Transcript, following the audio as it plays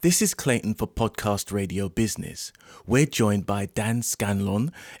This is Clayton for Podcast Radio Business. We're joined by Dan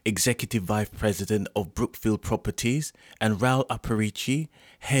Scanlon, Executive Vice President of Brookfield Properties, and Raul Aparici,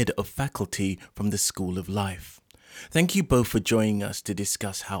 Head of Faculty from the School of Life. Thank you both for joining us to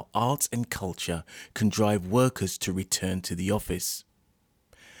discuss how arts and culture can drive workers to return to the office.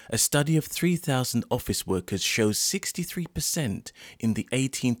 A study of 3,000 office workers shows 63% in the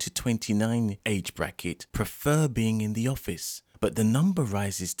 18 to 29 age bracket prefer being in the office. But the number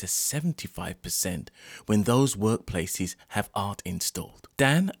rises to 75% when those workplaces have art installed.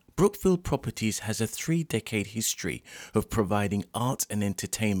 Dan, Brookfield Properties has a 3-decade history of providing art and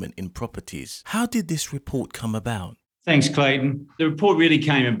entertainment in properties. How did this report come about? Thanks, Clayton. The report really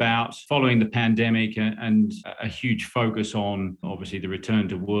came about following the pandemic and a huge focus on, obviously, the return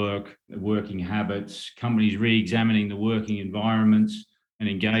to work, working habits, companies re-examining the working environments and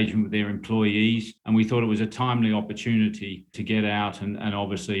engagement with their employees. And we thought it was a timely opportunity to get out and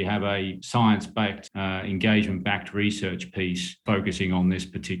obviously have a science-backed, engagement-backed research piece focusing on this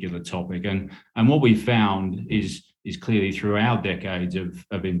particular topic. And what we found is clearly through our decades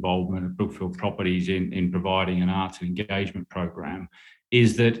of involvement at Brookfield Properties in providing an arts and engagement program,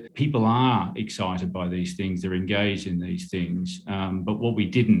 is that people are excited by these things, they're engaged in these things. But what we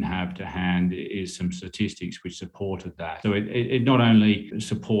didn't have to hand is some statistics which supported that. So it not only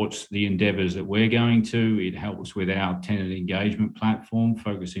supports the endeavours that we're going to, it helps with our tenant engagement platform,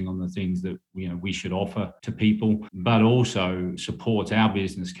 focusing on the things that we should offer to people, but also supports our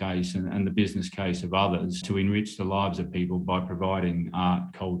business case and the business case of others to enrich the lives of people by providing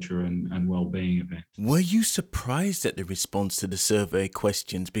art, culture and wellbeing events. Were you surprised at the response to the survey questions?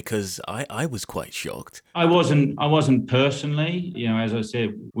 Because I was quite shocked. I wasn't personally. As I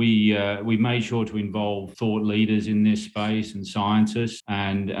said, we made sure to involve thought leaders in this space and scientists,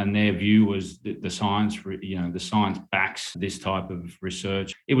 and their view was that the science backs this type of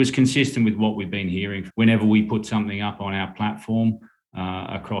research. It was consistent with what we've been hearing whenever we put something up on our platform.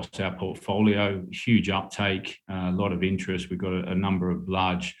 Across our portfolio, huge uptake, a lot of interest. We've got a number of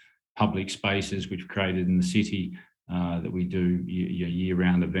large public spaces which we've created in the city that we do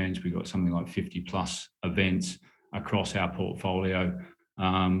year-round events. We've got something like 50 plus events across our portfolio,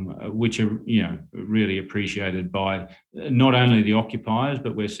 which are really appreciated by not only the occupiers,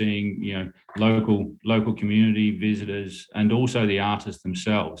 but we're seeing local community visitors and also the artists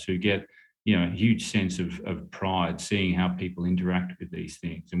themselves who get a huge sense of pride seeing how people interact with these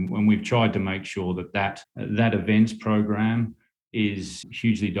things. And when we've tried to make sure that events program is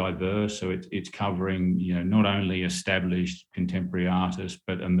hugely diverse, so it's covering not only established contemporary artists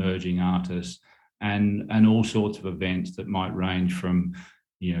but emerging artists and all sorts of events that might range from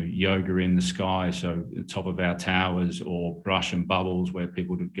yoga in the sky, so the top of our towers, or brush and bubbles where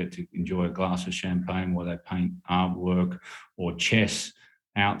people get to enjoy a glass of champagne while they paint artwork, or chess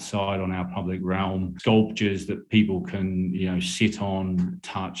outside on our public realm, sculptures that people can sit on,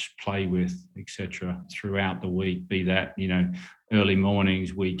 touch, play with, etc. throughout the week, be that early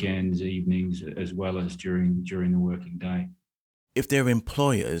mornings, weekends, evenings, as well as during the working day. If they're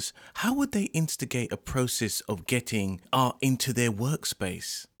employers, how would they instigate a process of getting art into their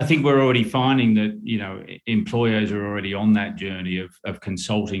workspace? I think we're already finding that employers are already on that journey of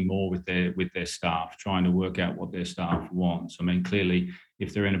consulting more with their staff, trying to work out what their staff wants. I mean, clearly,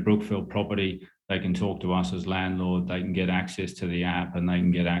 if they're in a Brookfield property, they can talk to us as landlord, they can get access to the app, and they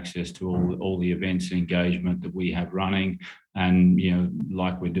can get access to all the events and engagement that we have running. And,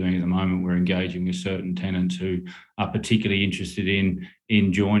 like we're doing at the moment, we're engaging with certain tenants who are particularly interested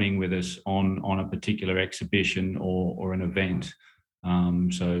in joining with us on a particular exhibition or an event.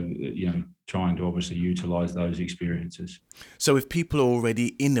 Trying to obviously utilise those experiences. So if people are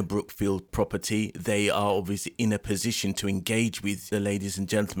already in a Brookfield property, they are obviously in a position to engage with the ladies and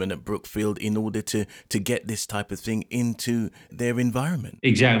gentlemen at Brookfield in order to get this type of thing into their environment.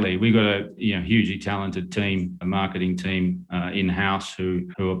 Exactly. We've got a hugely talented team, a marketing team in-house who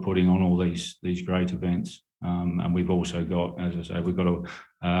are putting on all these great events. And we've also got, as I say, we've got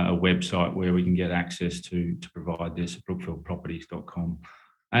a website where we can get access to provide this at brookfieldproperties.com.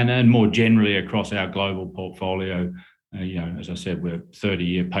 And more generally across our global portfolio, as I said, we're a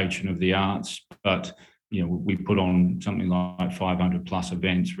 30-year patron of the arts, but we put on something like 500 plus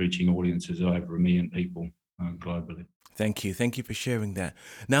events, reaching audiences of over 1 million people globally. Thank you for sharing that.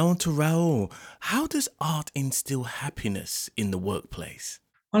 Now on to Raul. How does art instill happiness in the workplace?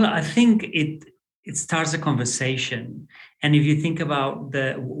 Well, I think it starts a conversation. And if you think about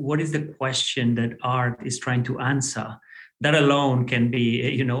what is the question that art is trying to answer, that alone can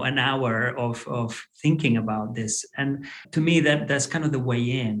be, an hour of thinking about this. And to me, that's kind of the way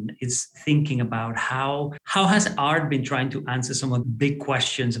in. It's thinking about how has art been trying to answer some of the big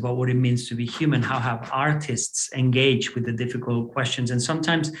questions about what it means to be human? How have artists engaged with the difficult questions? And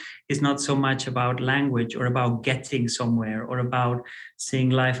sometimes it's not so much about language or about getting somewhere or about seeing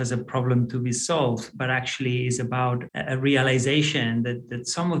life as a problem to be solved, but actually is about a realization that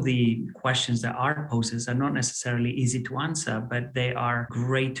some of the questions that art poses are not necessarily easy to answer, but they are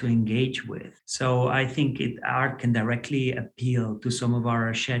great to engage with. So I think art can directly appeal to some of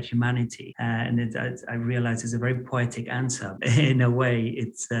our shared humanity. I realize it's a very poetic answer. In a way,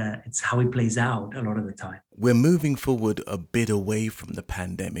 it's how it plays out a lot of the time. We're moving forward a bit away from the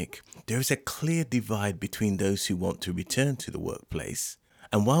pandemic. There is a clear divide between those who want to return to the workplace.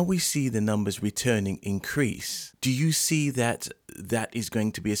 And while we see the numbers returning increase, do you see that is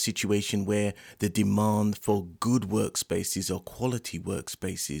going to be a situation where the demand for good workspaces or quality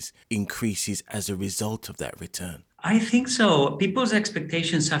workspaces increases as a result of that return? I think so. People's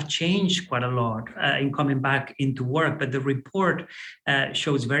expectations have changed quite a lot in coming back into work, but the report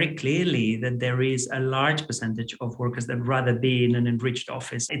shows very clearly that there is a large percentage of workers that rather be in an enriched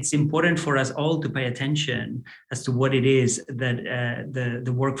office. It's important for us all to pay attention as to what it is that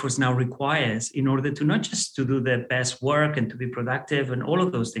the workforce now requires in order to not just to do the best work and to be productive and all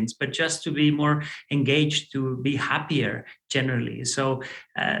of those things, but just to be more engaged, to be happier generally. So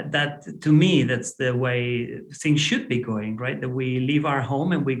that, to me, that's the way things should be going, right? That we leave our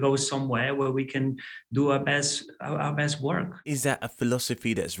home and we go somewhere where we can do our best work. Is that a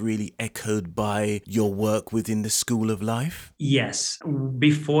philosophy that's really echoed by your work within the School of Life? Yes.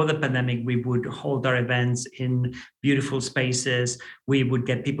 Before the pandemic, we would hold our events in beautiful spaces. We would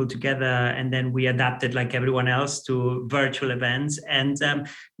get people together, and then we adapted, like everyone else, to virtual events, and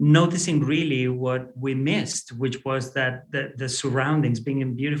noticing really what we missed, which was that the surroundings, being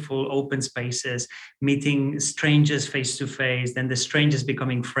in beautiful open spaces, meeting strangers face to face, then the strangers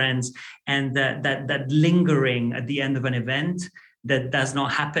becoming friends, and that lingering at the end of an event that does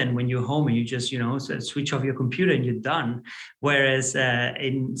not happen when you're home and you just, switch off your computer and you're done. Whereas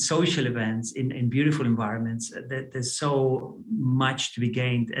in social events, in beautiful environments, there's so much to be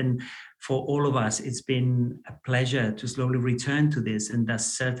gained. And for all of us, it's been a pleasure to slowly return to this. And that's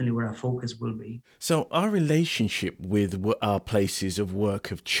certainly where our focus will be. So our relationship with our places of work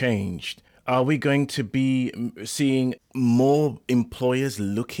have changed. Are we going to be seeing more employers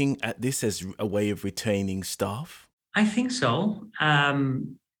looking at this as a way of retaining staff? I think so.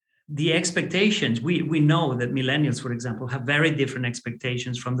 The expectations, we know that millennials, for example, have very different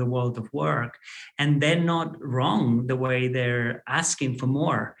expectations from the world of work, and they're not wrong the way they're asking for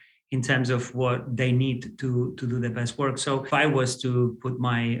more in terms of what they need to do their best work. So if I was to put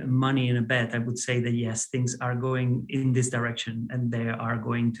my money in a bet, I would say that yes, things are going in this direction and they are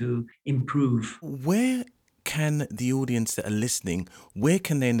going to improve. Where can the audience that are listening, where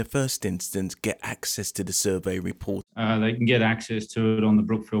can they in the first instance get access to the survey report? They can get access to it on the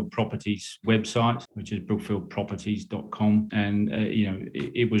Brookfield Properties website, which is brookfieldproperties.com. And,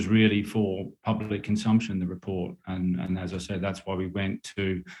 it was really for public consumption, the report. And as I said, that's why we went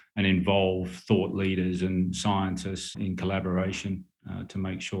to and involved thought leaders and scientists in collaboration to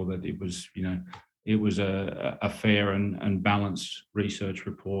make sure that it was, it was a fair and balanced research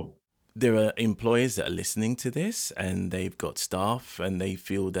report. There are employers that are listening to this and they've got staff and they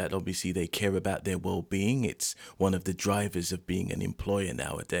feel that obviously they care about their well-being. It's one of the drivers of being an employer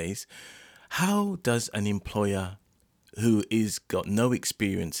nowadays. How does an employer who is got no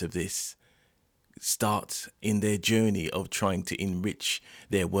experience of this start in their journey of trying to enrich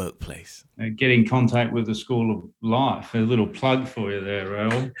their workplace? Get in contact with the School of Life. A little plug for you there,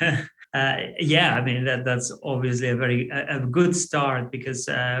 Raul. That's obviously a good start because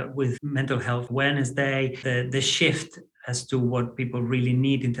with Mental Health Awareness Day, the shift as to what people really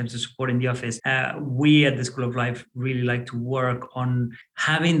need in terms of support in the office. We at the School of Life really like to work on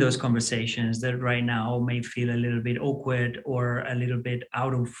having those conversations that right now may feel a little bit awkward or a little bit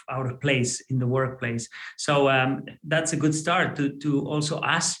out of place in the workplace. So that's a good start to also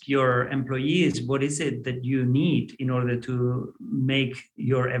ask your employees, what is it that you need in order to make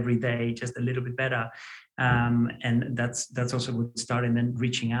your everyday just a little bit better? And that's also a good start, and then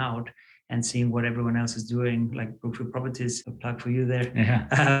reaching out and seeing what everyone else is doing, like Brookfield Properties, a plug for you there.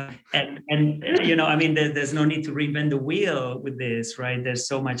 Yeah. There's no need to reinvent the wheel with this, right? There's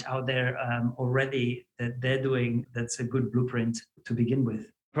so much out there already that they're doing. That's a good blueprint to begin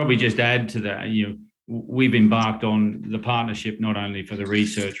with. Probably just add to that, we've embarked on the partnership not only for the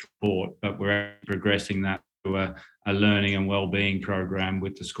research report, but we're progressing that a learning and wellbeing program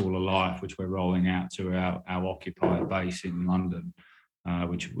with the School of Life, which we're rolling out to our occupier base in London,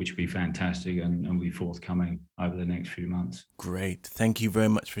 which will be fantastic and will be forthcoming over the next few months. Great. Thank you very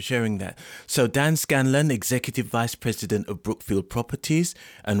much for sharing that. So Dan Scanlon, Executive Vice President of Brookfield Properties,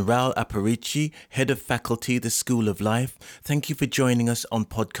 and Raul Aparici, Head of Faculty, the School of Life. Thank you for joining us on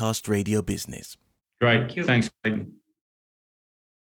Podcast Radio Business. Great. Thanks, Clayton.